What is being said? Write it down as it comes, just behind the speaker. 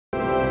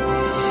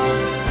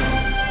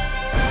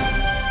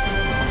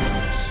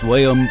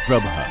Swayam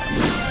Prabha.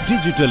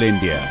 Digital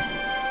India.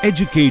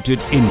 Educated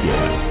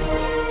India.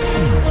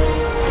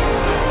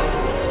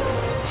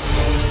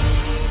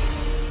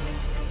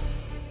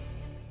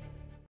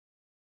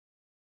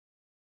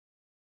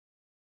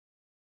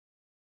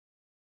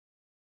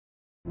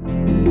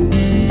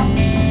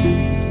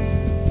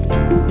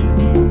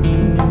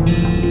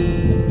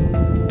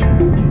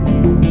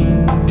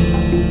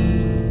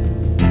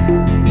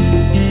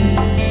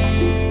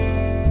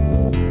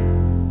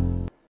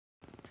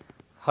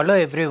 Hello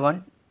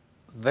everyone,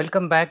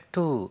 welcome back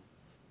to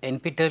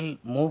NPTEL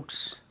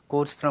MOOCs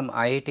course from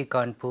IIT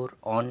Kanpur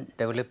on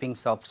developing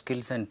soft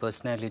skills and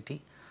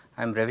personality.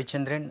 I am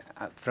Ravichandran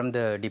from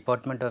the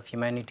Department of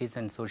Humanities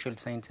and Social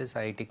Sciences,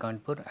 IIT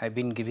Kanpur. I have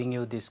been giving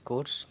you this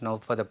course now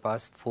for the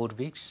past 4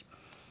 weeks.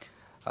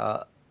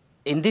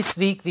 In this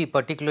week we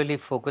particularly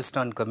focused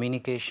on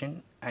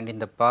communication, and in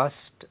the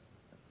past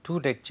 2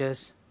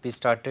 lectures we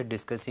started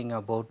discussing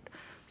about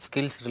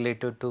skills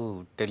related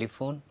to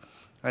telephone.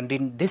 And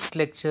in this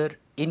lecture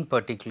in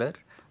particular,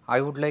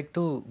 I would like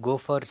to go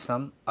for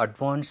some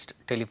advanced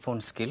telephone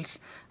skills.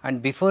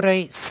 And before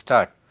I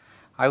start,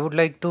 I would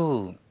like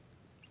to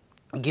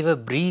give a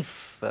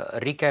brief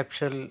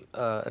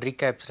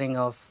recapturing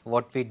of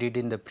what we did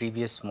in the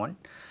previous one.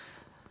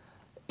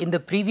 In the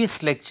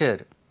previous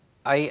lecture,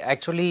 I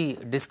actually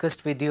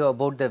discussed with you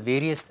about the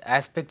various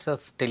aspects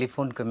of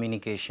telephone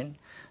communication.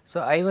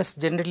 So, I was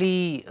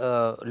generally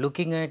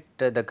looking at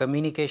the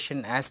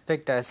communication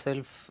aspect as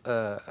self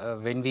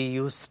when we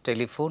use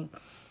telephone.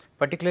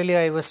 Particularly,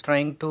 I was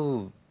trying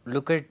to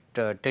look at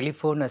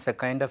telephone as a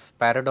kind of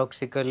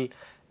paradoxical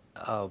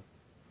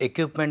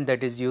equipment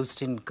that is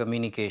used in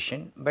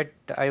communication, but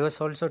I was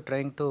also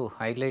trying to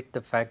highlight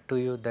the fact to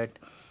you that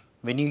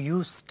when you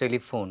use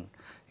telephone,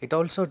 it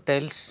also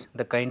tells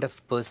the kind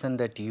of person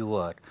that you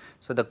are.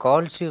 So, the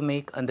calls you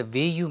make and the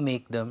way you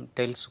make them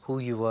tells who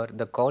you are.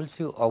 The calls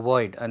you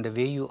avoid and the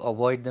way you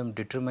avoid them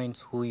determines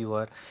who you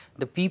are.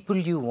 The people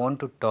you want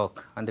to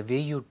talk and the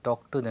way you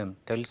talk to them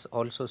tells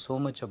also so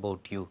much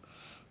about you.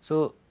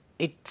 So,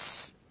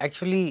 it's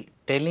actually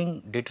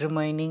telling,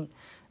 determining,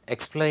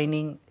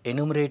 explaining,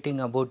 enumerating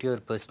about your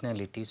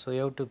personality. So,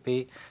 you have to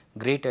pay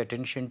great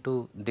attention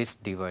to this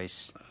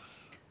device.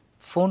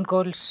 Phone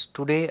calls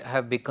today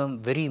have become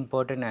very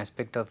important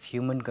aspect of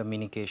human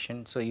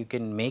communication. So, you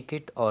can make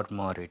it or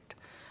mar it.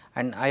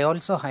 And I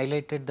also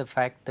highlighted the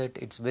fact that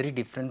it is very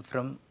different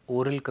from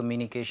oral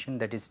communication,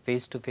 that is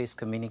face to face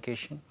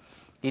communication.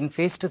 In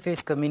face to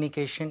face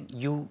communication,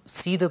 you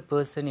see the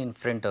person in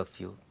front of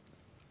you.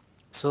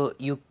 So,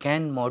 you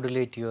can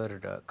modulate your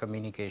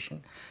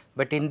communication,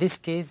 but in this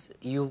case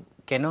you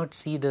cannot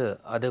see the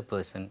other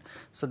person.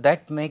 So,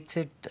 that makes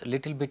it a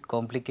little bit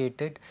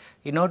complicated.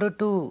 In order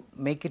to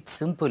make it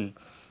simple,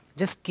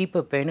 just keep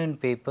a pen and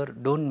paper,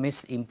 do not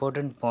miss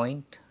important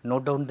point,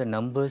 note down the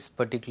numbers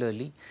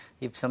particularly.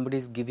 If somebody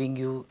is giving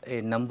you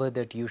a number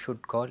that you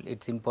should call,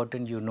 it is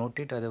important you note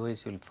it,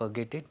 otherwise you will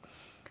forget it.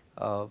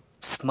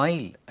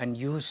 Smile and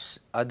use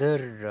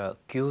other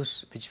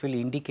cues which will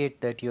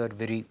indicate that you are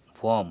very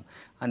warm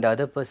and the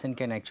other person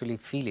can actually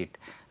feel it,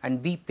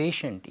 and be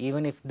patient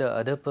even if the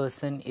other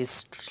person is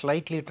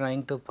slightly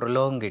trying to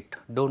prolong it.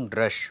 Do not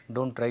rush,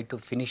 do not try to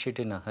finish it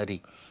in a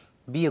hurry.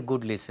 Be a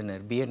good listener,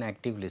 be an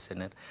active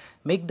listener.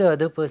 Make the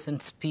other person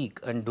speak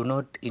and do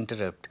not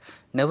interrupt.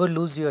 Never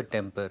lose your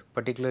temper,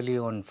 particularly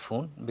on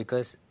phone,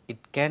 because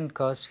it can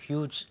cause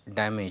huge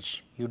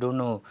damage. You do not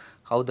know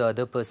how the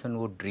other person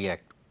would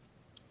react.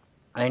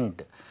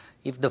 And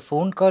if the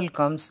phone call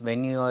comes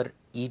when you are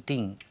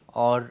eating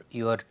or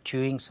you are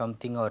chewing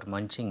something or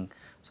munching,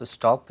 so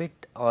stop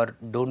it or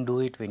do not do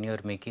it when you are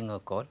making a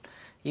call.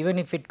 Even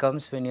if it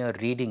comes when you are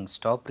reading,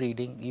 stop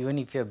reading. Even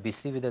if you are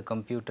busy with the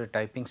computer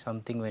typing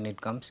something when it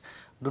comes,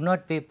 do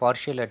not pay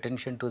partial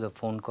attention to the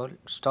phone call.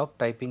 Stop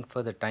typing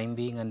for the time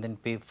being and then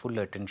pay full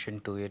attention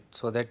to it,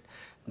 so that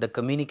the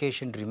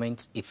communication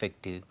remains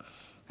effective.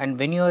 And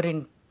when you are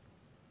in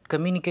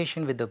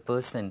communication with the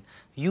person,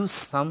 use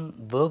some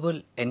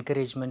verbal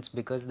encouragements,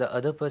 because the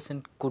other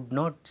person could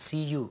not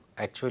see you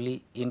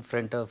actually in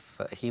front of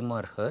him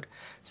or her.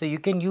 So, you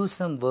can use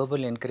some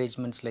verbal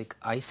encouragements like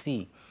I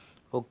see,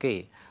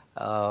 okay,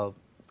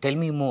 tell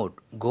me more,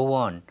 go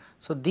on.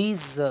 So,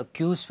 these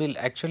cues will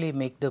actually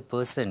make the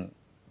person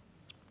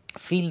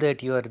feel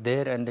that you are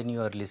there and then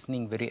you are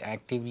listening very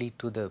actively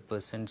to the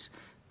person's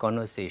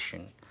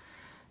conversation.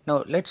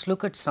 Now, let us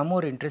look at some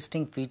more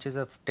interesting features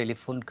of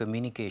telephone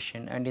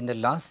communication, and in the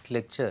last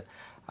lecture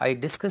I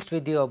discussed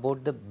with you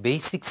about the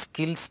basic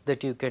skills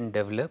that you can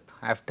develop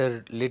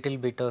after little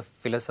bit of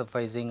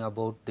philosophizing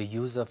about the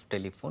use of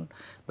telephone.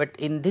 But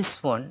in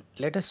this one,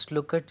 let us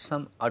look at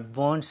some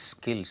advanced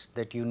skills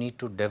that you need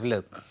to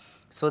develop,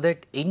 so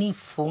that any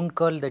phone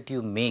call that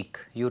you make,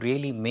 you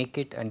really make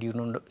it and you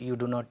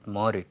do not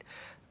mar it.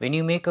 When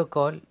you make a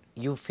call,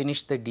 you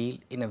finish the deal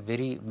in a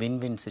very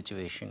win-win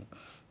situation.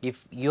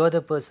 If you are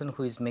the person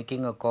who is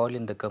making a call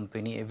in the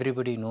company,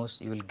 everybody knows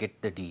you will get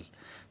the deal.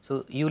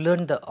 So, you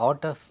learn the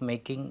art of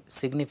making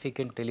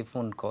significant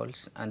telephone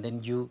calls and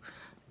then you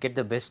get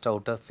the best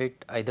out of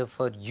it, either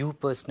for you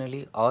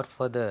personally or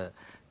for the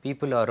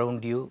people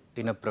around you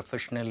in a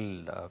professional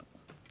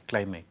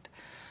climate.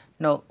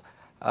 Now,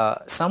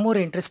 some more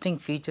interesting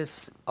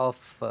features of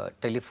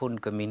telephone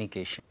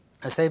communication.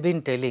 As I have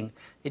been telling,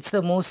 it is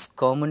the most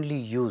commonly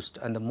used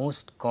and the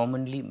most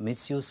commonly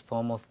misused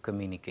form of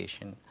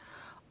communication.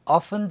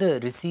 Often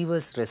the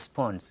receiver's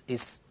response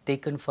is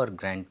taken for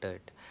granted,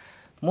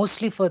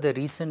 mostly for the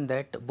reason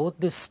that both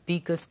the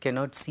speakers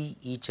cannot see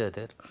each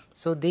other.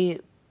 So, they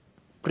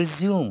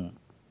presume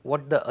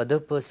what the other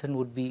person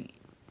would be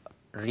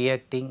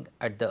reacting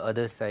at the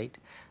other side,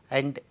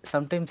 and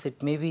sometimes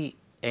it may be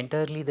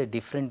entirely the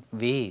different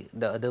way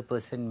the other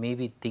person may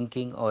be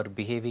thinking or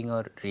behaving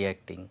or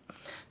reacting.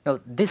 Now,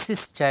 this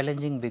is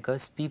challenging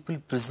because people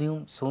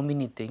presume so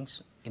many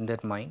things in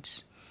their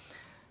minds.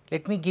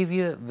 Let me give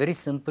you a very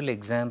simple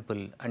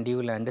example and you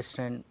will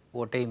understand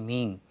what I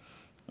mean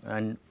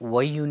and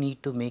why you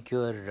need to make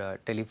your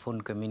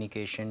telephone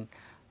communication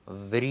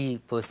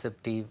very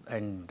perceptive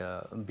and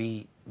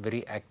be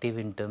very active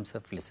in terms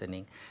of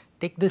listening.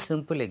 Take this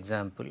simple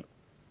example.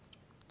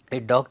 A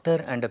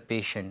doctor and a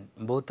patient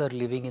both are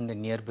living in the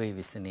nearby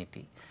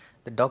vicinity.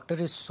 The doctor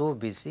is so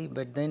busy,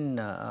 but then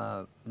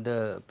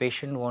the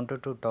patient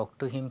wanted to talk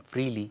to him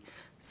freely,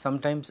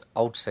 sometimes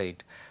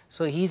outside.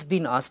 So, he has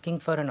been asking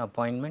for an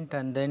appointment,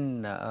 and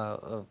then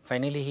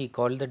finally he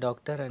called the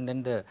doctor, and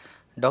then the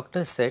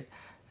doctor said,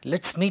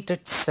 "Let us meet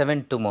at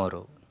 7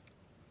 tomorrow."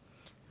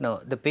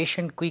 Now, the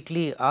patient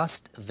quickly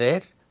asked,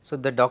 "Where?" So,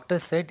 the doctor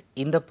said,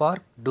 "In the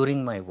park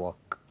during my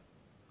walk."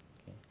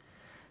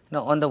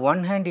 Now, on the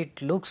one hand,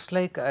 it looks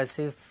like as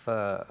if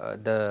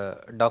the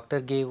doctor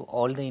gave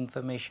all the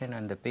information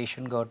and the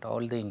patient got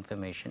all the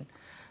information.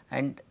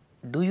 And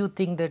do you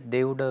think that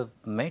they would have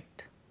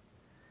met?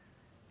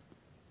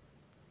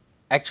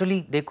 Actually,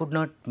 they could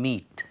not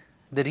meet.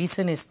 The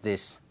reason is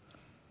this: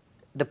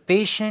 the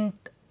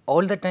patient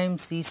all the time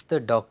sees the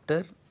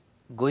doctor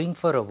going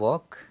for a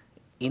walk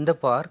in the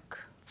park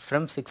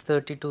from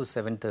 6:30 to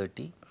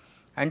 7:30,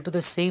 and to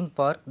the same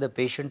park the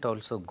patient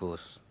also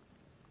goes.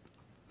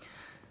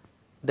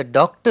 The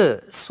doctor,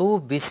 so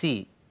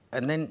busy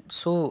and then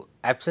so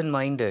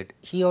absent-minded,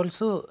 he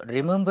also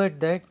remembered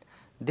that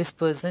this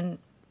person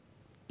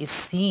is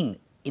seen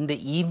in the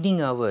evening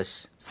hours,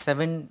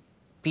 7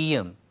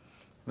 p.m.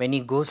 when he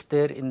goes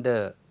there in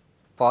the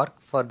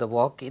park for the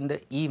walk in the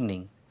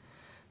evening.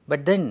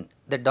 But then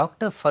the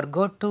doctor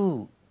forgot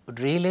to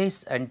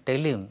realize and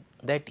tell him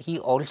that he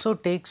also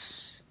takes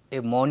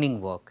a morning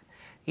walk.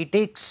 He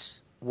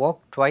takes walk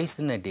twice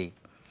in a day.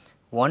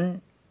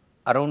 One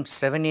around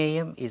 7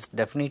 a.m. is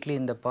definitely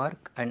in the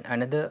park, and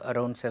another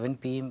around 7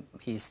 p.m.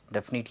 he is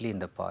definitely in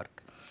the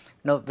park.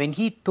 Now, when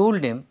he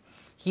told him,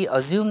 he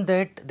assumed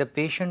that the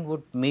patient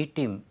would meet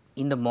him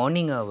in the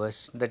morning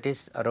hours, that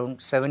is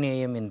around 7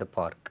 a.m. in the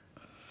park.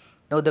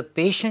 Now, the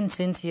patient,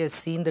 since he has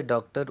seen the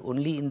doctor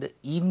only in the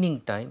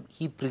evening time,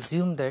 he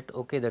presumed that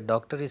okay, the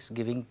doctor is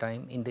giving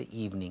time in the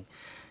evening.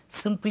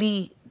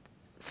 Simply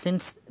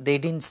since they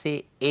did not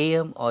say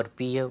AM or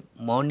PM,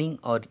 morning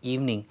or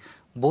evening,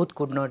 both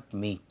could not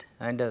meet,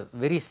 and a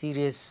very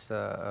serious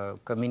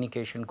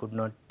communication could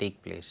not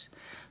take place.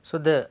 So,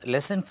 the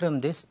lesson from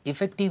this: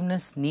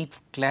 effectiveness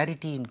needs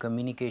clarity in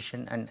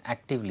communication and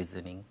active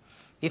listening.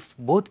 If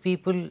both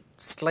people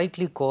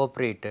slightly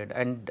cooperated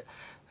and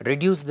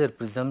reduced their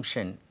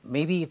presumption,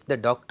 maybe if the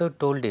doctor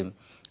told him,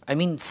 I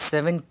mean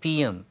 7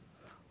 p.m.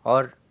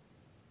 or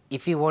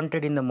if he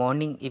wanted in the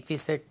morning, if he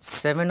said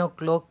 7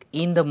 o'clock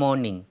in the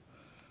morning,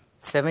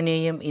 7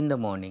 a.m. in the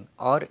morning,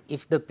 or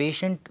if the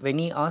patient, when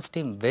he asked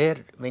him where,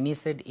 when he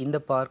said in the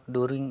park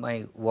during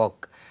my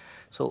walk,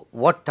 so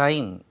what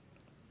time,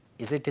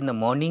 is it in the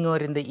morning or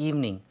in the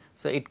evening?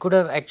 So, it could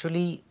have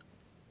actually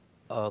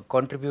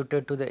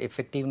contributed to the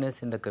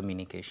effectiveness in the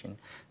communication,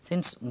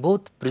 since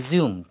both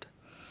presumed,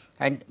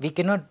 and we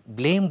cannot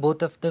blame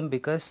both of them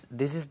because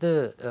this is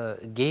the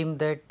game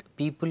that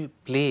people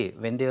play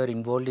when they are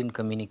involved in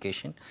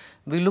communication.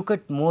 We look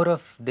at more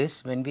of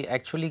this when we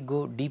actually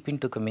go deep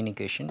into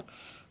communication.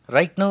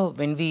 Right now,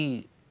 when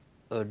we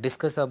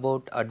discuss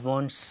about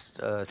advanced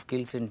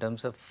skills in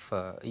terms of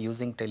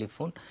using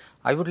telephone,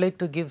 I would like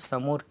to give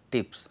some more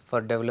tips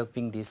for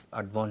developing these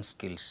advanced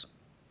skills.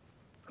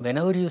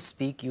 Whenever you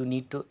speak, you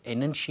need to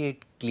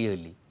enunciate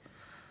clearly.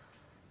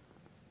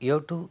 You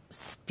have to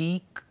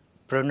speak,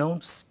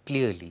 pronounce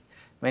clearly.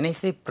 When I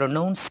say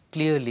pronounce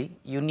clearly,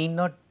 you need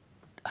not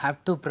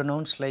have to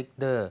pronounce like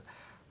the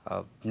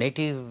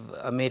native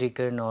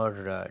American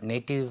or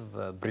native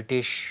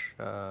British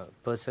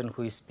person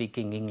who is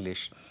speaking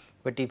English.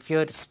 But if you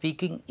are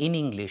speaking in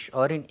English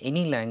or in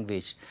any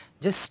language,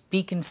 just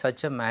speak in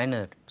such a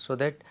manner so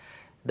that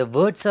the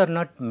words are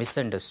not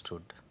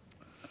misunderstood.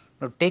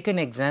 Now, take an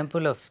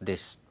example of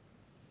this.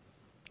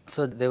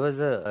 So, there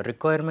was a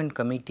requirement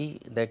committee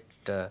that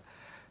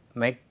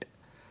met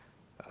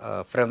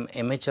from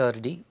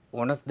MHRD,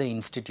 one of the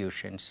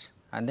institutions,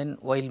 and then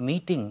while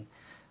meeting,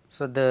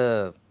 so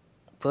the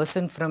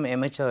person from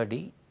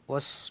MHRD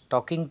was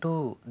talking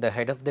to the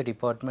head of the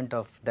department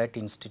of that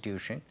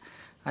institution,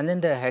 And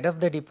then the head of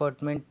the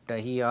department,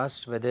 he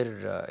asked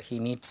whether he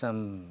needs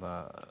some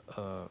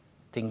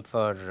thing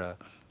for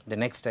the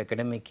next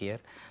academic year,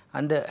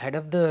 and the head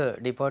of the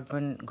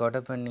department got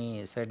up and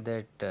he said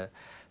that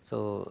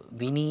so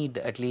we need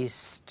at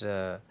least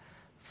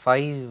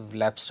 5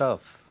 lab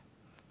staff.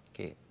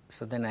 Okay.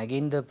 So then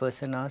again the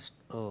person asked,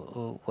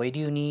 why do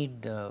you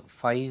need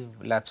 5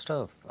 lab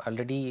staff?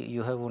 Already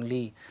you have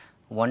only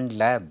 1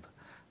 lab.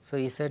 So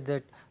he said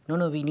that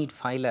no, we need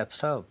 5 lab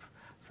staff.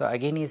 So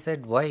again he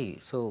said, why?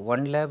 So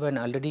 1 lab and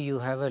already you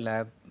have a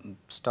lab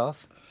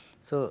staff.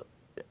 So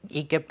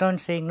he kept on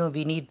saying, no,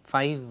 we need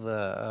 5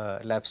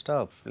 lab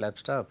staff.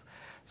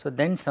 So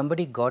then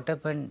somebody got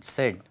up and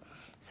said,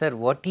 sir,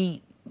 what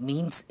he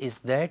means is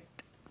that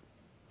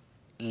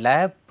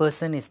lab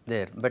person is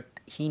there, but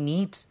he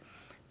needs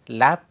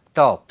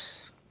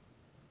laptops.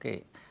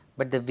 Okay.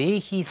 But the way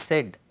he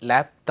said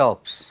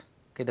laptops,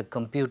 okay, the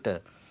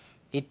computer,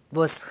 it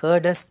was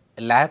heard as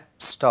lab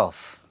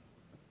staff.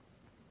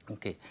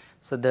 Okay.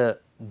 So the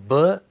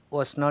B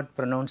was not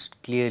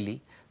pronounced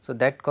clearly, so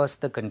that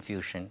caused the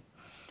confusion.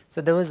 So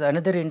there was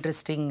another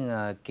interesting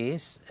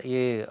case.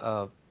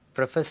 A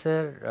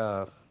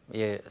professor,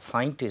 a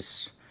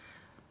scientist,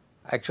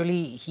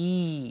 actually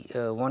he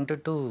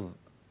wanted to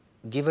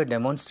give a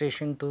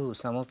demonstration to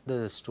some of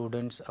the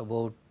students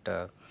about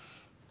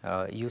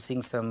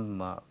using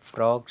some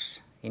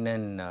frogs in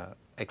an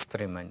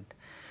experiment.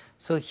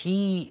 So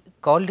he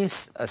called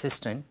his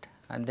assistant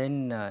and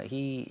then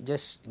he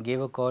just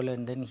gave a call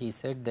and then he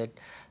said that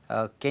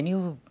can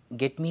you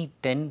get me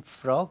 10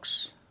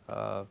 frogs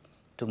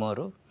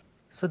tomorrow?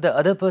 So the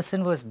other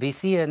person was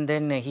busy and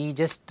then he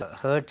just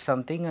heard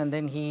something and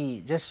then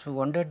he just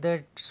wondered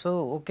that,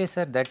 so okay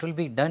sir, that will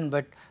be done,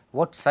 but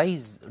what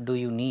size do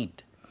you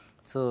need?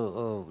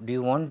 So do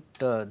you want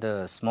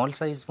the small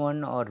size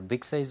one or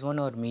big size one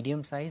or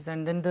medium size?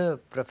 And then the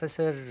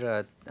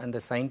professor and the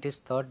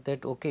scientist thought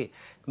that okay,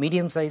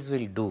 medium size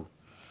will do.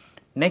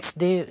 Next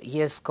day he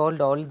has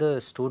called all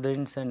the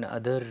students and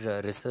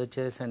other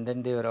researchers and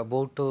then they were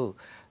about to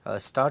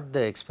start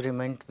the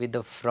experiment with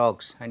the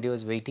frogs and he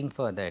was waiting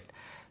for that.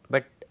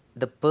 But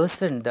the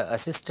person, the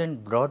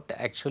assistant, brought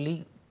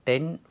actually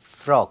 10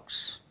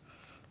 frogs.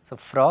 So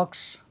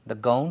frogs, the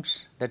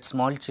gowns that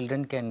small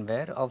children can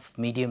wear of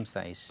medium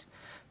size.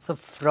 So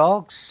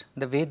frogs,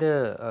 the way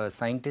the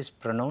scientist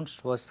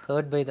pronounced, was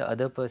heard by the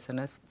other person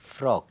as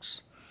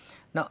frogs.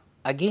 Now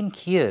again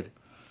here,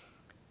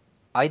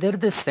 either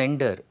the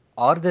sender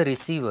or the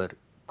receiver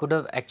could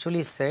have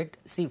actually said,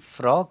 see,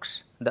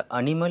 frogs, the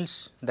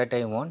animals that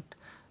I want,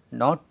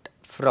 not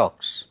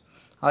frogs.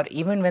 Or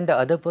even when the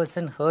other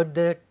person heard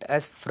that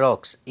as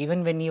frogs,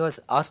 even when he was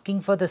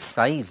asking for the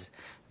size,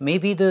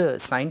 maybe the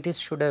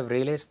scientist should have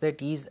realized that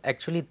he is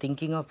actually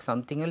thinking of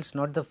something else,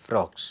 not the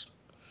frogs.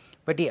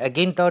 But he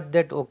again thought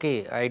that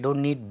okay, I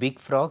don't need big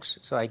frogs,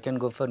 so I can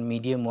go for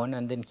medium one,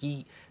 and then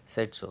he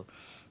said so.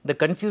 The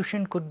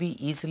confusion could be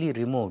easily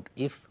removed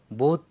if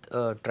both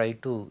try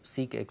to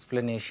seek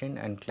explanation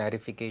and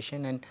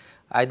clarification, and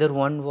either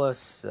one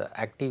was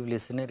active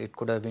listener, it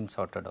could have been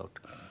sorted out.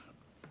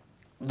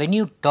 When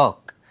you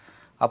talk,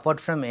 apart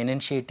from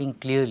enunciating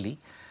clearly,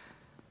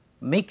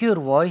 make your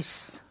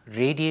voice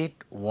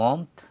radiate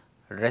warmth,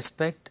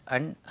 respect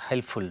and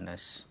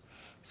helpfulness.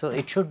 So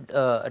it should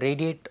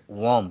radiate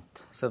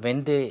warmth. So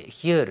when they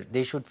hear,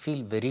 they should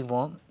feel very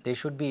warm. They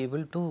should be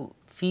able to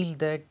feel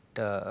that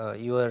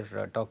you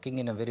are talking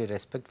in a very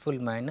respectful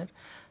manner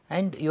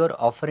and you are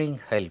offering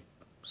help.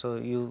 So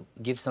you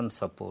give some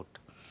support.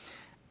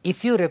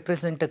 If you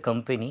represent a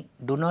company,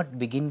 do not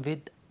begin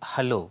with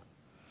hello.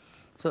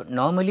 So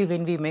normally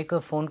when we make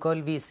a phone call,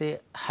 we say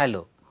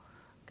hello.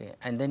 Okay,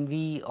 and then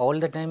we all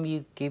the time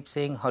we keep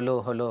saying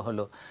hello, hello,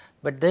 hello.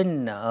 But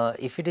then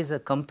if it is a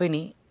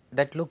company,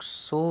 that looks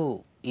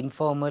so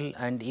informal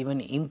and even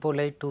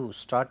impolite to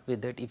start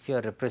with that. If you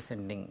are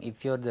representing,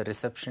 if you are the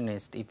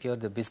receptionist, if you are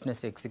the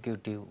business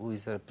executive who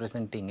is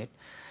representing it,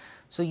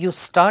 so you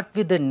start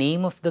with the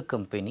name of the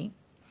company,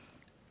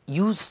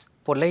 use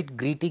polite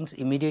greetings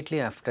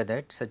immediately after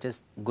that, such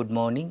as good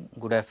morning,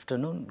 good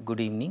afternoon, good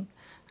evening,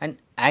 and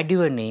add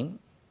your name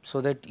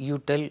so that you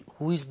tell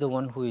who is the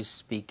one who is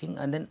speaking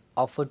and then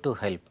offer to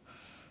help.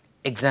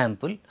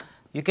 Example,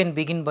 you can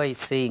begin by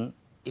saying,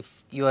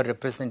 if you are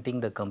representing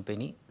the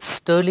company,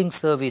 Sterling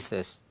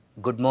Services,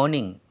 good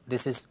morning,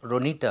 this is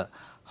Ronita,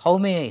 how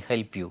may I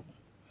help you?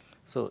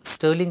 So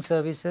Sterling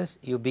Services,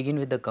 you begin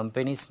with the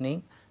company's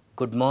name,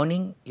 good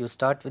morning, you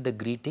start with the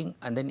greeting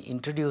and then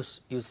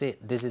introduce, you say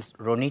this is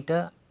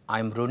Ronita, I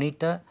am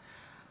Ronita,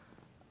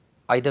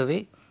 either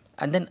way,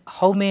 and then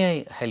how may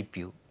I help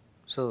you?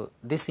 So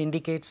this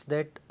indicates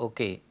that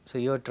okay, so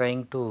you are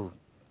trying to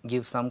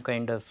give some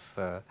kind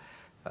of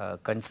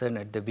concern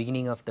at the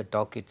beginning of the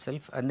talk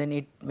itself, and then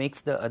it makes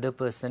the other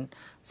person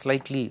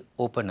slightly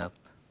open up.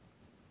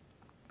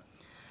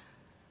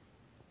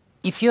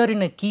 If you are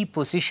in a key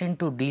position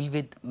to deal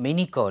with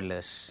many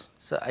callers,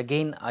 so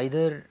again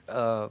either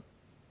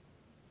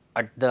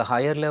at the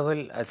higher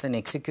level as an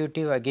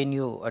executive, again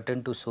you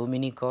attend to so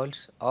many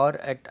calls, or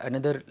at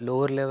another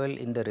lower level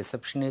in the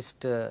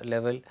receptionist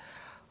level,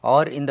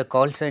 or in the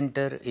call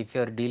center if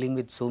you are dealing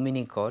with so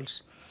many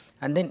calls.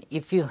 And then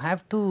if you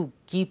have to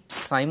keep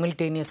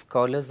simultaneous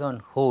callers on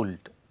hold,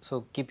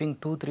 so keeping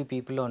 2-3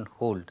 people on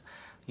hold,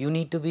 you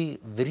need to be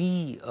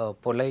very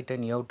polite,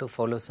 and you have to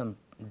follow some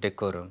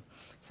decorum,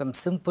 some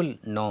simple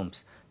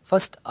norms.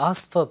 First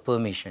ask for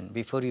permission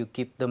before you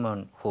keep them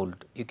on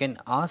hold. You can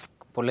ask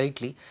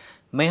politely,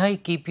 may I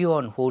keep you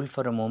on hold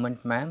for a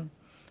moment, ma'am?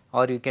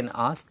 Or you can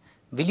ask,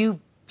 will you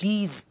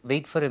please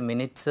wait for a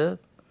minute, sir?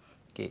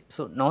 Okay.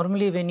 So,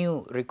 normally when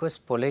you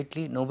request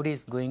politely, nobody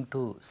is going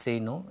to say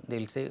no, they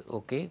will say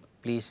okay,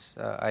 please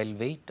I will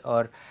wait,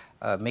 or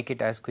make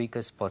it as quick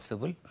as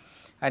possible.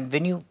 And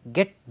when you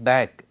get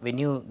back, when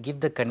you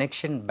give the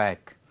connection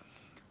back,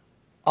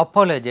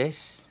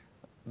 apologize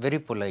very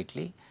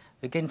politely.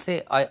 You can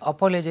say, I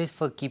apologize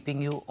for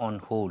keeping you on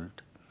hold,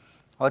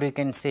 or you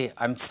can say,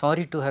 I am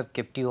sorry to have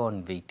kept you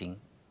on waiting.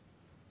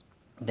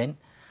 Then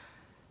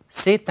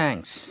say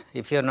thanks.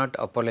 If you are not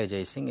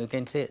apologizing, you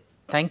can say,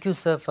 thank you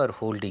sir for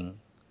holding,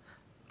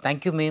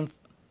 thank you ma'am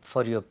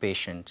for your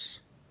patience.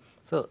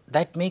 So,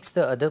 that makes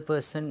the other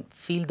person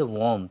feel the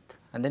warmth,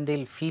 and then they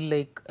will feel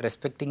like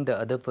respecting the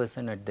other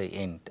person at the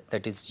end,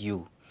 that is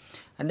you.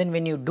 And then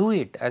when you do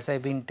it, as I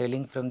have been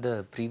telling from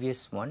the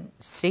previous one,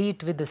 say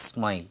it with a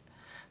smile.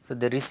 So,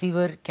 the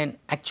receiver can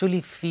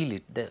actually feel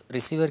it, the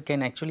receiver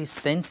can actually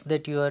sense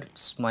that you are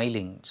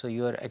smiling, so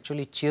you are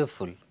actually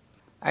cheerful.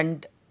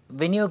 And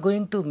when you are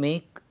going to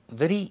make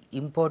very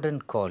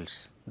important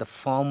calls, the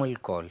formal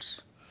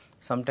calls,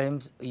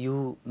 sometimes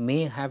you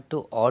may have to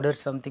order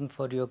something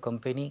for your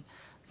company,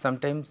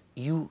 sometimes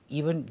you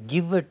even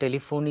give a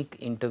telephonic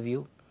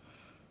interview.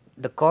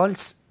 The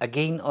calls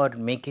again are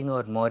making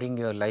or marring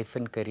your life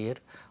and career.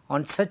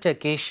 On such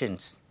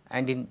occasions,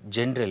 and in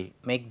general,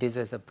 make this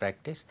as a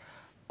practice,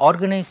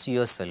 organize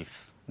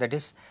yourself, that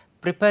is,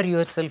 prepare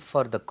yourself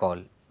for the call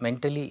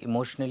mentally,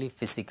 emotionally,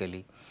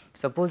 physically.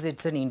 Suppose it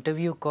is an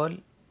interview call,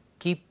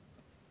 keep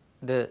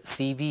the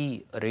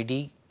CV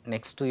ready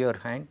next to your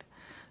hand,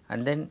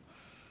 and then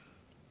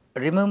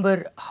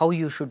remember how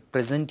you should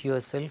present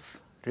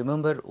yourself,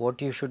 remember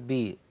what you should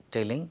be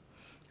telling,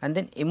 and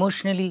then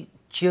emotionally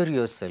cheer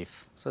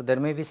yourself. So, there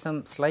may be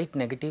some slight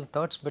negative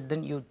thoughts, but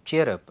then you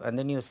cheer up, and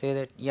then you say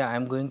that, yeah, I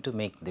am going to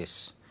make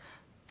this.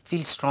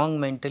 Feel strong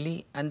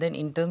mentally. And then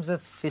in terms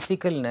of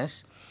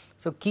physicalness,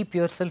 so keep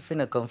yourself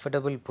in a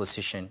comfortable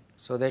position,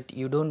 so that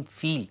you do not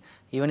feel,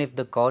 even if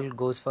the call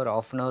goes for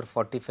half an hour,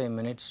 45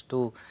 minutes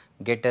to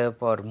get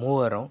up or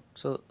move around.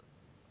 So,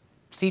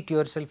 seat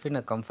yourself in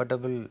a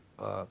comfortable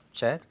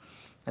chair,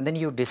 and then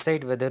you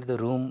decide whether the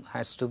room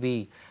has to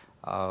be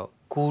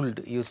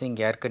cooled using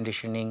air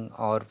conditioning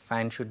or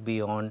fan should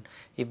be on.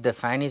 If the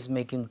fan is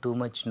making too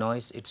much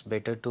noise, it is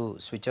better to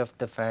switch off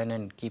the fan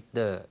and keep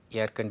the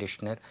air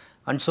conditioner,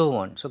 and so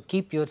on. So,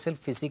 keep yourself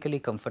physically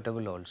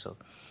comfortable also.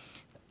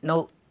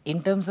 Now,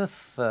 in terms of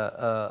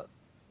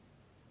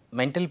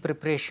mental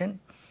preparation,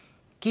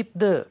 keep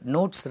the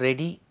notes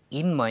ready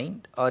in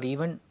mind, or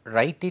even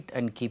write it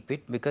and keep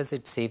it, because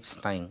it saves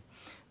time.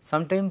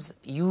 Sometimes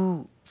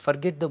you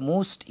forget the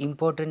most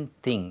important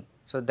thing.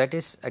 So, that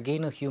is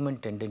again a human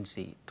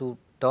tendency to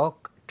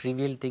talk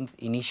trivial things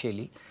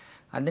initially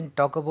and then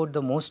talk about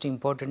the most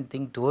important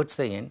thing towards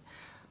the end,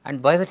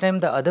 and by the time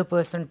the other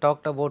person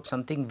talked about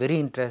something very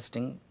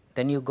interesting,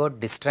 then you got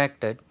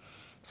distracted.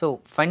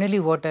 So, finally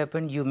what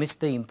happened, you missed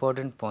the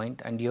important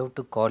point and you have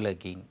to call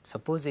again.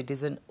 Suppose it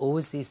is an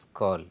overseas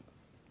call,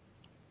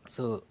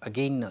 so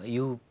again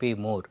you pay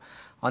more.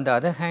 On the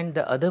other hand,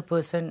 the other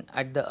person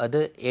at the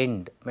other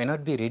end may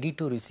not be ready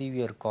to receive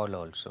your call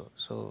also.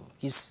 So,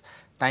 his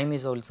time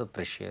is also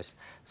precious.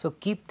 So,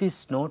 keep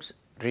these notes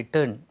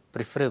written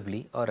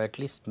preferably, or at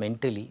least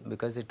mentally,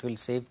 because it will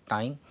save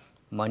time,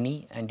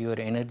 money and your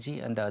energy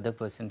and the other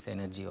person's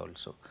energy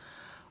also.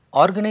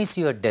 Organize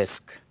your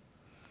desk.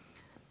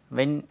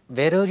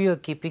 Wherever you are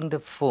keeping the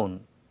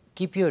phone,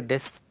 keep your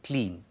desk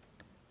clean.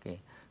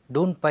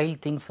 Do not pile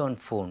things on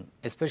phone,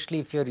 especially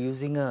if you are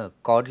using a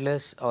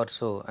cordless or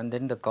so, and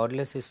then the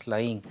cordless is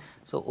lying.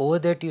 So, over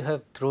that you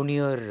have thrown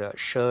your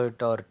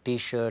shirt or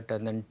t-shirt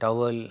and then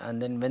towel, and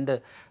then when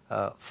the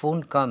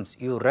phone comes,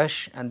 you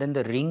rush, and then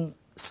the ring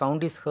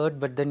sound is heard,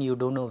 but then you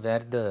do not know where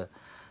the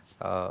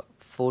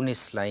phone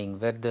is lying,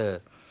 where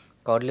the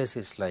cordless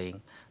is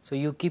lying. So,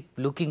 you keep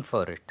looking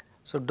for it.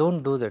 So, do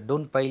not do that, do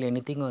not pile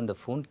anything on the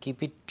phone,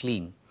 keep it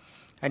clean,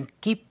 and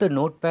keep the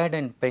notepad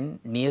and pen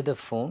near the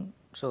phone.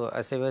 So,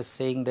 as I was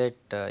saying that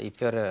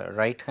if you are a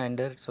right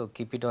hander, so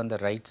keep it on the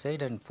right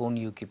side, and phone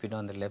you keep it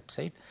on the left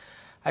side,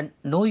 and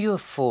know your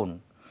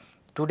phone.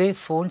 Today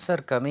phones are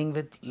coming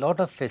with lot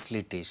of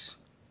facilities.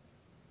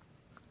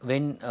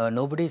 When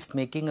nobody is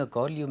making a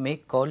call, you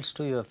make calls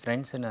to your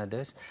friends and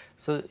others.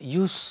 So,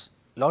 use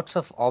lots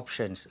of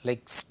options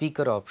like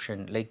speaker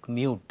option, like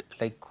mute,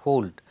 like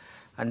hold,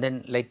 and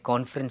then like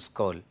conference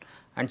call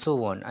and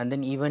so on, and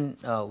then even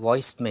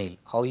voicemail,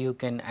 how you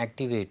can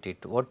activate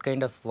it, what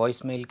kind of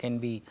voicemail can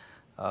be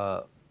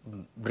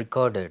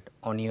recorded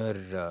on your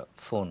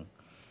phone.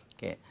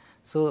 Okay.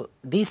 So,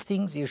 these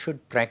things you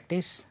should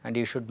practice and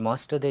you should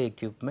master the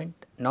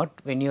equipment, not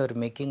when you are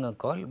making a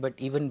call, but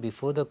even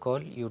before the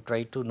call you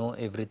try to know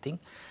everything.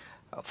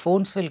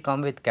 Phones will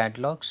come with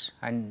catalogs,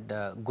 and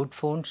good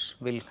phones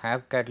will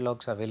have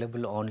catalogs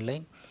available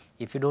online.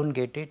 If you do not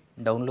get it,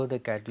 download the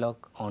catalog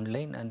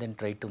online and then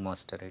try to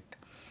master it.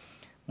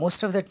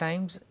 Most of the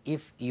times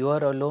if you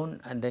are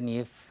alone and then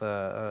if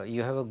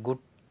you have a good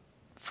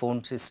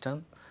phone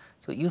system,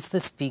 so use the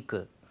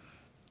speaker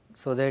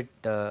so that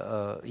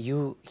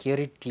you hear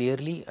it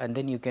clearly, and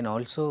then you can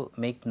also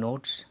make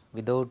notes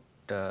without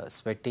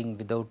sweating,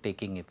 without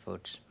taking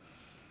efforts.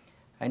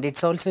 And it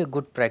is also a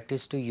good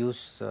practice to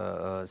use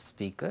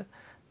speaker,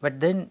 but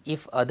then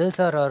if others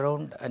are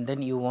around and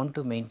then you want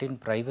to maintain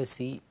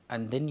privacy,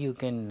 and then you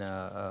can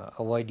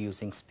avoid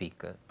using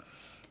speaker.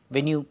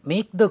 When you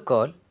make the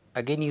call,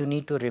 again you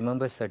need to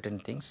remember certain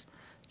things.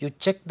 You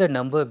check the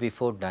number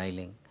before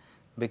dialing,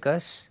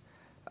 because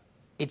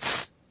it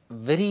is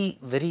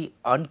very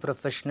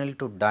unprofessional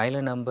to dial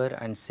a number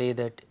and say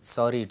that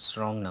sorry, it is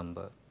wrong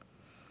number.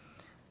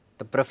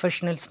 The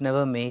professionals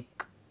never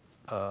make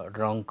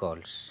wrong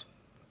calls.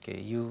 Okay,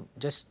 you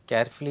just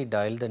carefully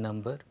dial the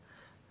number,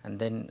 and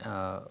then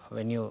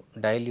when you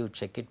dial you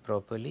check it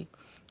properly,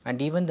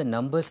 and even the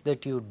numbers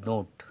that you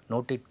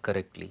note it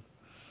correctly.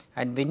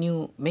 And when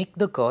you make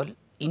the call,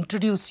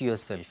 introduce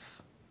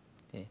yourself.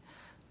 Okay.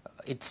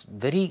 It is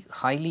very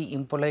highly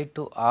impolite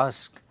to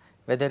ask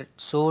whether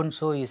so and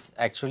so is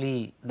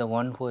actually the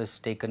one who has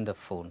taken the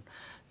phone.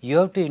 You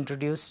have to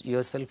introduce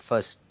yourself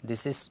first.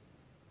 This is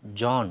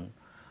John,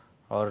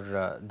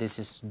 or this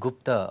is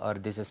Gupta, or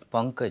this is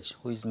Pankaj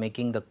who is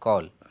making the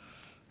call,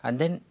 and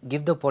then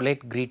give the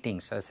polite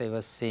greetings, as I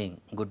was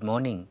saying, good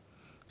morning.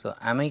 So,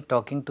 am I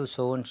talking to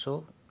so and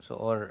so? So,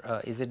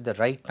 or is it the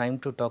right time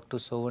to talk to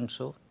so and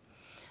so?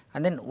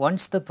 And then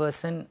once the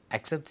person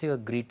accepts your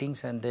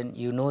greetings and then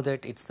you know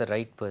that it is the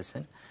right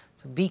person,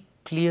 so be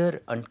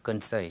clear and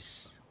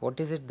concise. What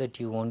is it that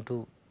you want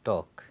to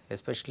talk,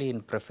 especially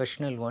in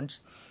professional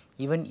ones?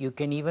 Even you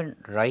can even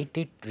write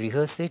it,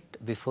 rehearse it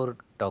before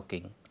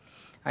talking,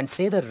 and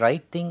say the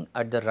right thing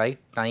at the right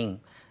time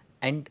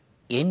and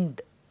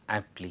end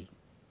aptly.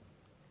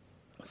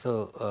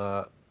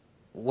 So,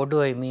 what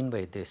do I mean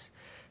by this?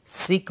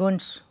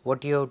 Sequence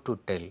what you have to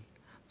tell.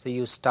 So,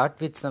 you start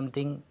with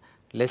something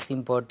less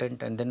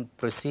important and then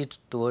proceed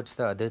towards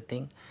the other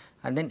thing,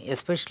 and then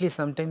especially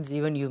sometimes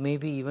even you may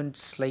be even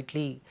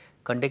slightly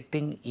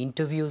conducting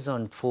interviews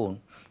on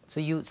phone. So,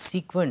 you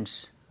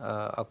sequence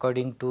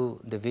according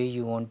to the way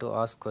you want to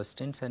ask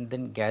questions and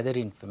then gather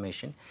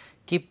information.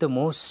 Keep the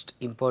most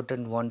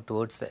important one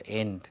towards the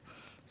end,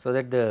 so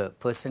that the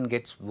person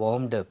gets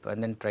warmed up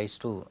and then tries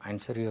to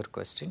answer your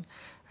question.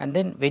 And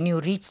then when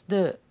you reach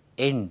the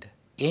end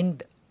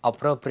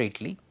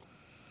appropriately.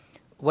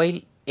 While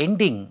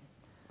ending,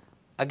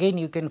 again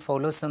you can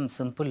follow some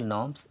simple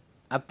norms,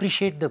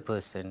 appreciate the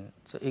person.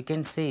 So, you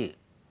can say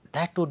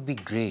that would be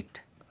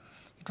great,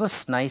 it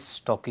was nice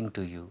talking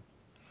to you,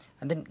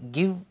 and then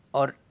give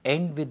or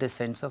end with a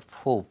sense of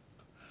hope.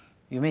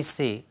 You may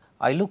say,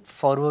 I look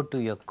forward to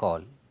your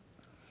call.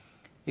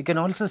 You can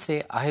also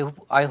say,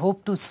 I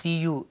hope to see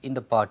you in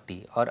the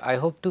party, or I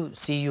hope to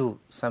see you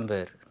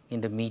somewhere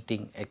in the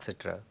meeting,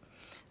 etc.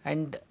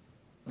 And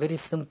very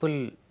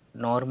simple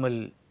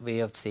normal way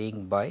of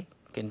saying bye,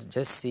 you can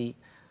just say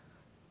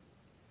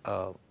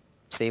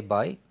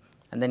bye,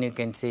 and then you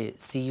can say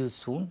see you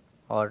soon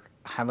or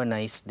have a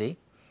nice day,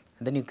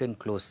 and then you can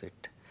close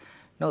it.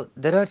 Now,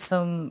 there are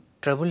some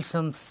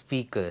troublesome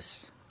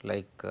speakers,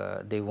 like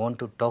they want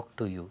to talk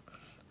to you.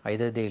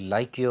 Either they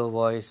like your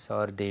voice,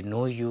 or they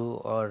know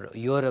you, or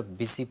you are a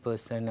busy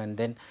person and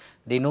then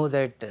they know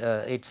that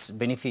it is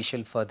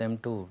beneficial for them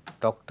to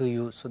talk to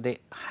you. So, they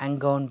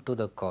hang on to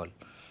the call.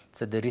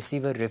 So, the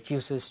receiver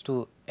refuses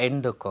to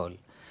end the call.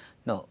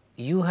 Now,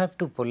 you have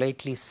to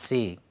politely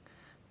say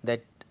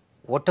that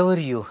whatever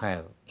you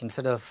have,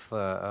 instead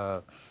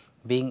of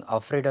being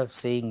afraid of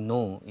saying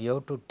no, you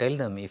have to tell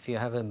them if you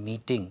have a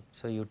meeting.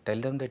 So, you tell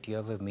them that you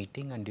have a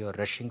meeting and you are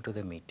rushing to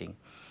the meeting.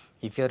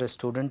 If you are a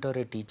student or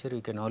a teacher,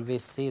 you can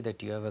always say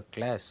that you have a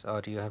class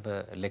or you have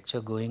a lecture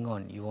going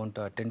on, you want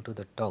to attend to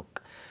the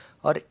talk,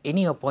 or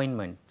any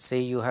appointment. Say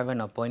you have an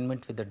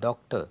appointment with the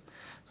doctor,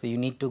 so you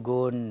need to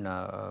go and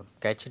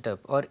catch it up,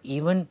 or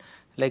even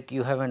like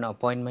you have an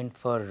appointment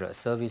for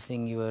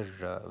servicing your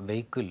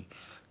vehicle.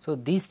 So,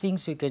 these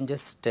things you can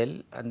just tell,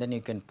 and then you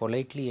can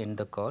politely end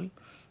the call,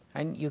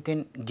 and you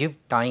can give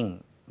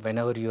time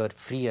whenever you are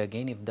free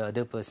again if the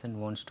other person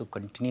wants to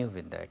continue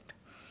with that.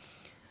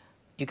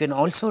 You can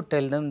also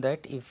tell them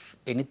that if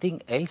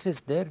anything else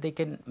is there, they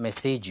can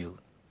message you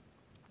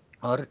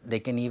or they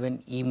can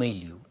even email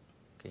you.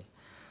 Okay.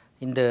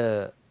 In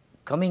the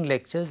coming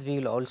lectures, we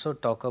will also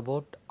talk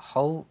about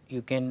how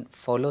you can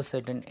follow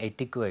certain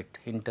etiquette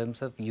in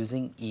terms of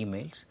using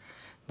emails,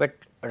 but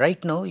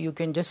right now you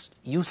can just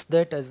use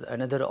that as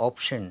another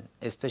option,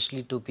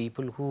 especially to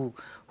people who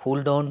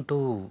hold on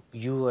to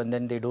you and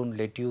then they do not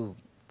let you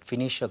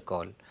finish a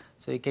call.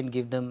 So, you can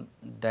give them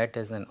that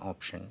as an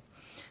option.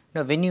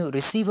 Now, when you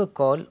receive a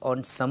call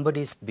on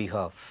somebody's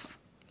behalf,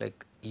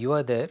 like you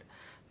are there,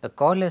 the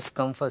call has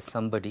come for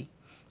somebody,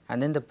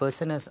 and then the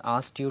person has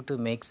asked you to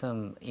make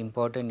some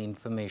important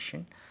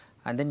information,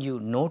 and then you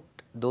note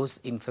those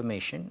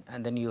information,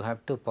 and then you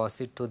have to pass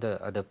it to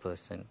the other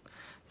person.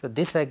 So,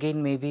 this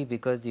again may be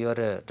because you are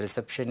a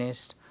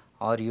receptionist,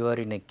 or you are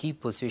in a key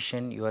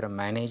position, you are a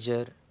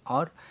manager,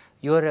 or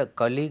you are a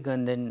colleague,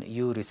 and then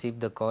you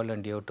receive the call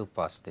and you have to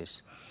pass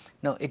this.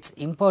 Now, it is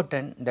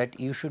important that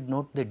you should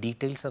note the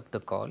details of the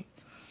call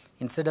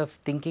instead of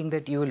thinking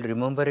that you will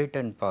remember it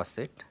and pass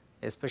it,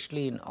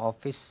 especially in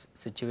office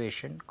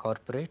situation,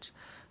 corporates.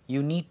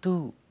 You need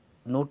to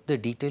note the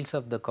details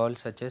of the call,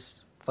 such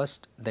as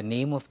first the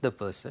name of the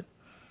person,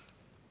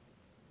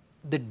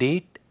 the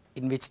date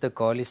in which the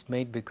call is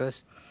made,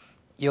 because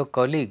your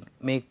colleague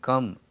may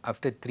come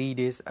after 3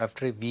 days,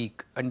 after a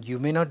week, and you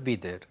may not be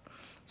there.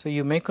 So,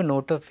 you make a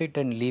note of it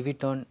and leave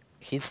it on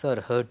his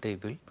or her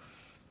table,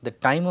 the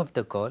time of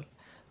the call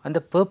and the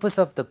purpose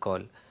of the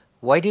call.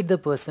 Why did the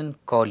person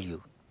call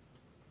you?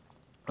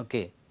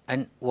 Okay,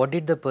 and what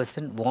did the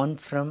person want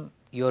from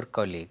your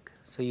colleague?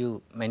 So,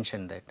 you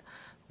mention that.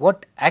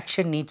 What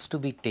action needs to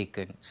be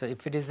taken? So,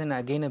 if it is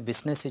again a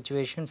business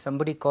situation,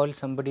 somebody calls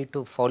somebody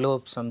to follow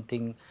up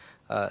something,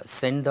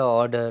 send the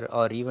order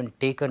or even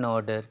take an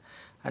order,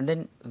 and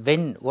then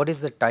when, what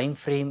is the time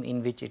frame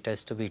in which it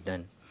has to be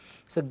done.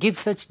 So, give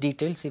such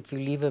details. If you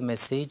leave a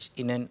message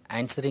in an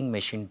answering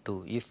machine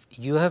too, if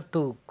you have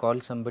to call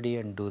somebody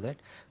and do that,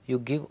 you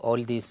give all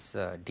these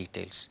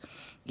details.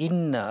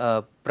 In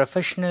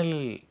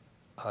professional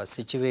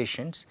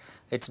situations,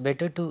 it is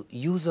better to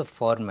use a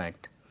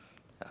format,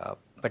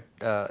 but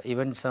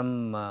even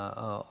some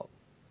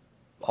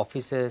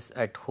officers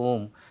at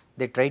home,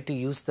 they try to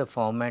use the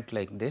format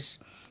like this.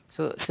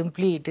 So,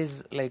 simply it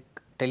is like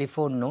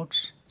telephone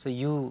notes. So,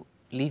 you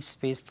leave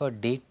space for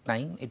date,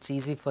 time, it is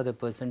easy for the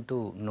person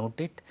to note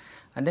it,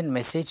 and then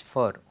message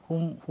for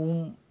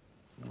whom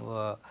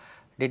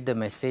did the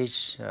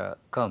message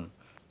come.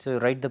 So, you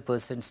write the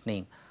person's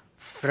name,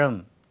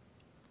 from,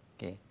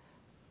 okay,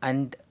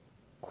 and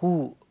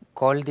who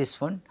called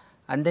this one,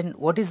 and then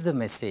what is the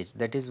message,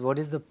 that is what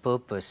is the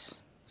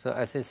purpose. So,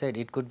 as I said,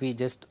 it could be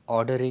just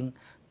ordering,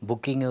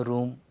 booking a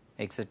room,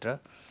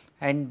 etc.,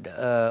 and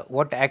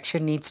what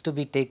action needs to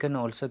be taken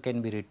also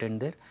can be written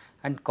there,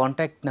 and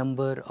contact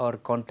number or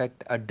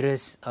contact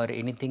address or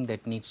anything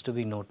that needs to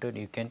be noted,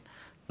 you can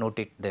note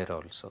it there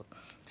also.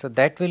 So,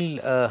 that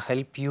will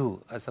help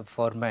you as a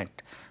format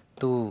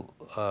to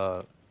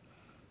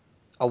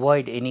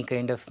avoid any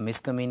kind of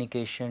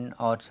miscommunication,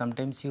 or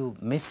sometimes you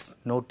miss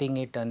noting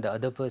it and the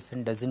other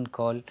person does not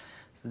call.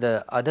 So,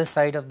 the other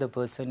side of the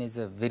person is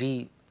a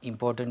very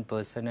important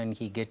person and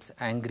he gets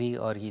angry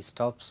or he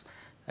stops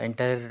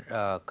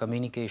entire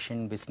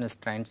communication, business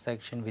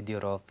transaction with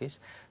your office.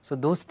 So,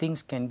 those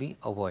things can be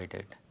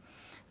avoided.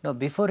 Now,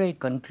 before I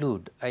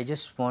conclude, I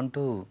just want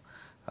to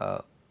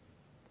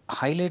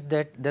highlight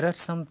that there are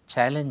some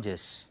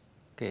challenges,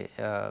 okay,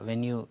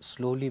 when you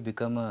slowly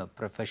become a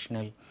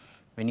professional,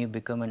 when you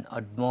become an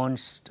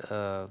advanced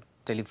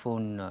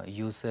telephone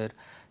user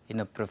in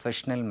a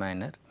professional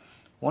manner.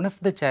 One of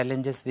the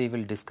challenges we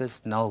will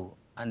discuss now,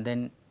 and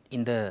then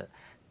in the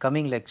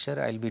coming lecture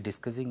I will be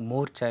discussing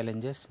more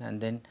challenges,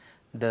 and then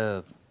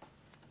the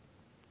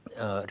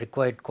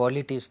required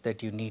qualities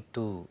that you need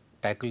to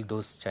tackle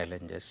those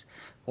challenges.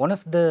 One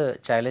of the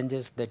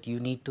challenges that you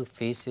need to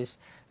face is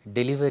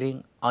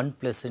delivering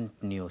unpleasant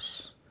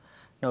news.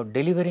 Now,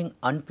 delivering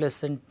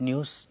unpleasant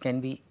news can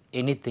be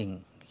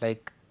anything,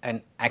 like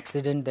an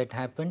accident that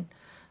happened,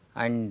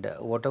 and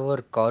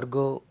whatever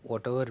cargo,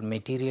 whatever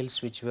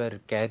materials which were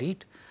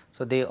carried,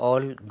 so they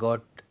all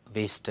got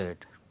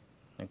wasted.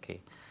 Okay.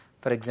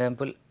 For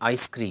example,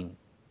 ice cream.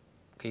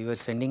 Okay, you were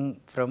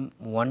sending from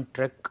one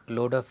truck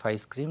load of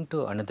ice cream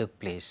to another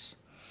place.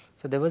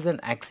 So, there was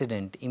an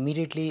accident.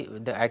 Immediately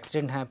the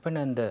accident happened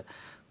and the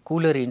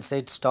cooler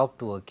inside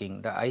stopped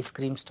working, the ice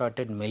cream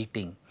started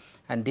melting,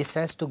 and this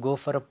has to go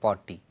for a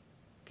party,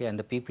 okay, and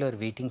the people are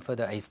waiting for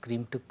the ice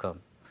cream to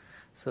come.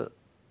 So,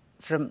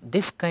 from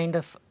this kind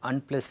of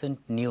unpleasant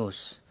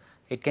news,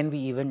 it can be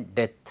even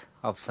death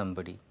of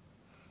somebody.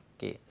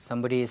 Okay,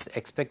 somebody is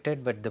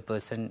expected but the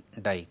person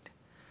died.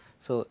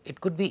 So, it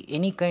could be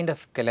any kind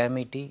of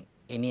calamity,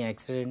 any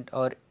accident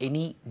or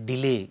any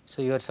delay.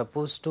 So, you are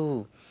supposed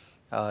to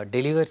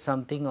deliver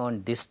something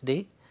on this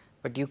day,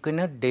 but you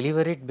cannot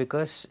deliver it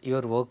because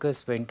your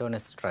workers went on a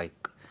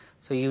strike.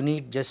 So, you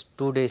need just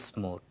 2 days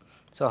more.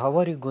 So, how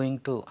are you going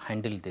to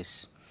handle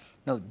this?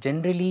 Now,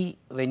 generally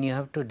when you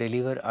have to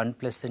deliver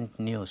unpleasant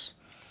news,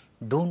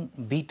 do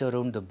not beat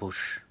around the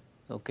bush,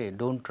 okay.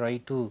 Do not try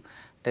to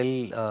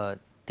tell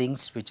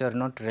things which are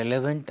not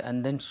relevant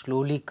and then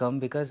slowly come,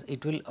 because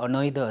it will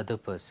annoy the other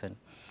person.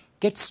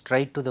 Get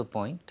straight to the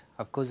point,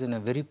 of course in a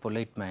very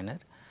polite manner.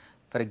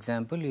 For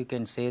example, you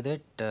can say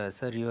that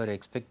sir, you are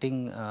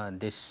expecting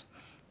this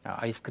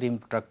ice cream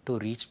truck to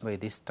reach by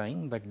this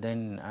time, but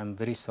then I am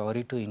very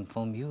sorry to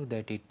inform you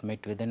that it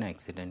met with an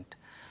accident.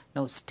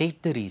 Now,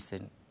 state the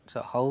reason.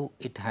 So, how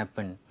it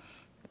happened,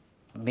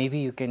 maybe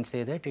you can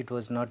say that it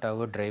was not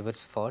our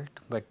driver's fault,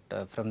 but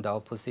from the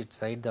opposite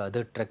side the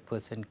other truck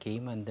person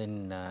came, and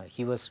then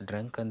he was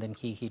drunk and then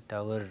he hit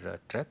our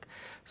truck.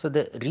 So,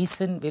 the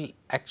reason will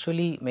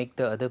actually make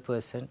the other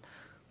person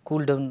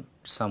cool down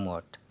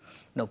somewhat.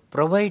 Now,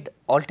 provide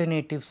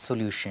alternative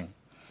solution.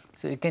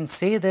 So, you can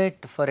say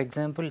that, for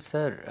example,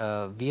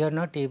 sir, we are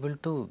not able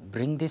to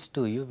bring this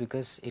to you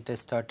because it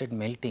has started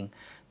melting,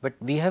 but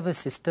we have a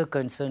sister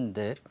concern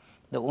there.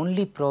 The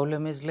only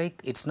problem is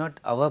like it is not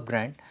our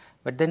brand,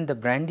 but then the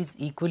brand is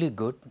equally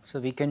good. So,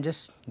 we can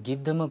just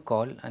give them a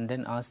call and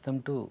then ask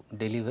them to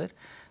deliver.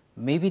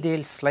 Maybe they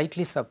will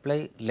slightly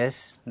supply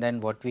less than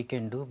what we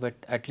can do, but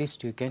at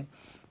least you can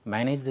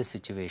manage the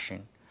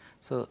situation.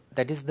 So,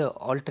 that is the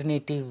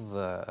alternative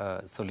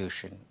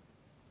solution.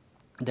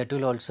 That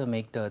will also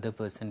make the other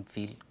person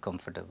feel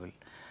comfortable.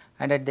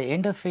 And at the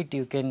end of it,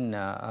 you can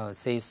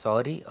say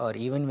sorry, or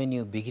even when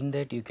you begin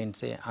that, you can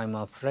say, I am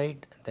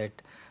afraid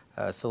that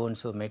so and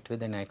so met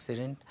with an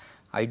accident.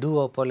 I do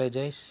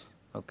apologize.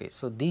 Okay.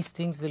 So, these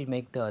things will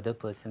make the other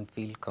person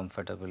feel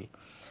comfortable.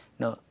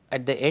 Now,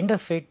 at the end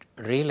of it,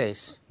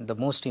 realize the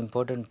most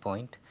important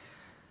point.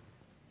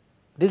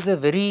 This is a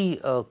very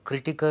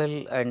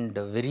critical and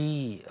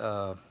very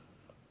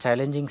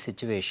challenging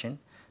situation,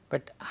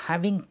 but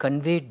having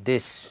conveyed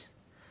this,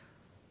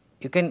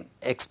 you can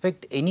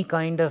expect any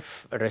kind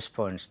of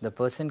response. The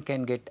person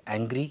can get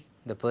angry,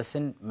 the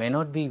person may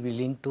not be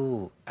willing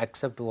to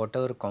accept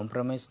whatever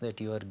compromise that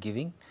you are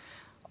giving,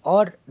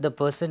 or the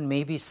person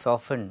may be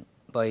softened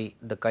by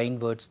the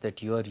kind words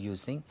that you are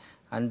using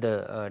and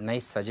the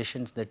nice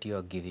suggestions that you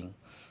are giving.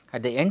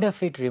 At the end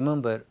of it,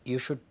 remember, you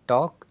should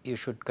talk, you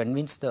should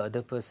convince the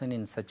other person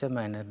in such a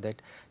manner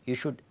that you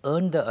should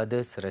earn the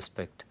other's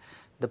respect.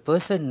 The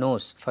person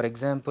knows, for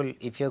example,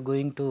 if you are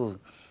going to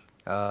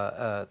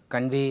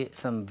convey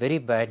some very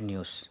bad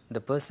news, the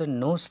person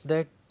knows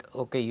that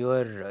okay, you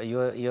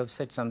have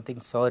said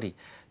something sorry.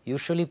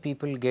 Usually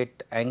people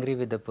get angry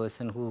with the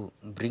person who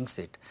brings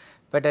it,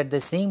 but at the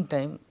same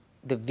time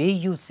the way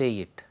you say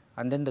it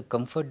and then the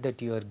comfort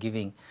that you are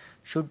giving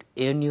should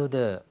earn you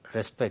the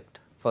respect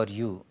for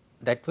you.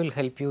 That will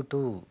help you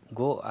to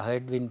go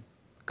ahead in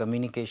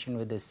communication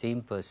with the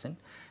same person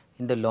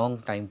in the long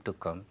time to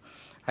come.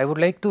 I would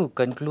like to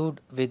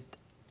conclude with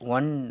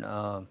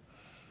one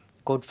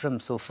quote from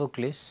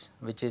Sophocles,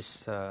 which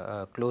is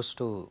close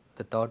to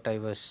the thought I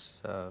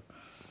was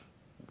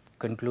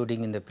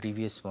concluding in the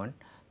previous one.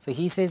 So,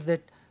 he says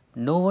that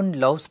no one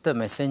loves the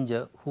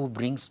messenger who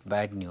brings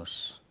bad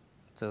news.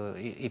 So,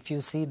 if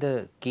you see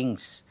the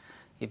kings,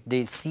 if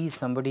they see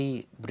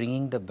somebody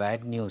bringing the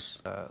bad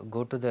news,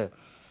 go to the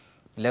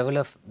level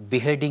of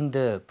beheading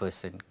the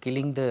person,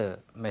 killing the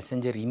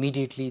messenger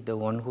immediately, the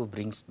one who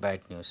brings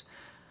bad news.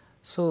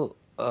 So,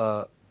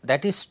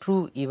 that is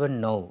true even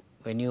now.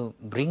 When you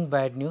bring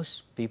bad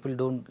news, people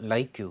do not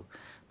like you,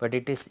 but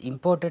it is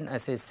important,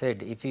 as I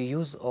said, if you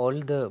use all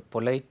the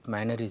polite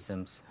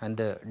mannerisms and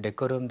the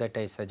decorum that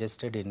I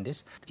suggested in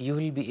this, you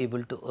will be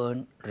able to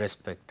earn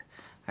respect.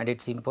 And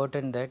it is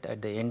important that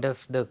at the end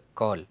of the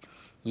call,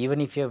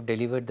 even if you have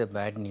delivered the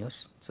bad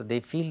news, so they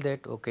feel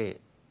that okay,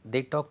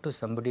 they talk to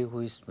somebody who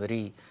is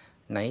very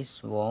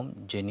nice, warm,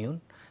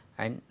 genuine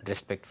and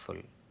respectful.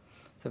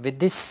 So, with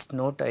this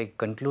note, I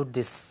conclude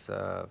this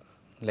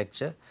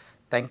lecture.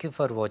 Thank you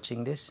for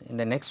watching this. In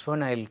the next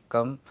one, I will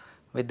come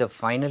with the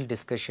final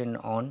discussion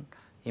on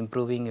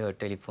improving your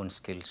telephone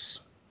skills.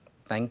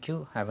 Thank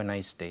you. Have a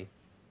nice day.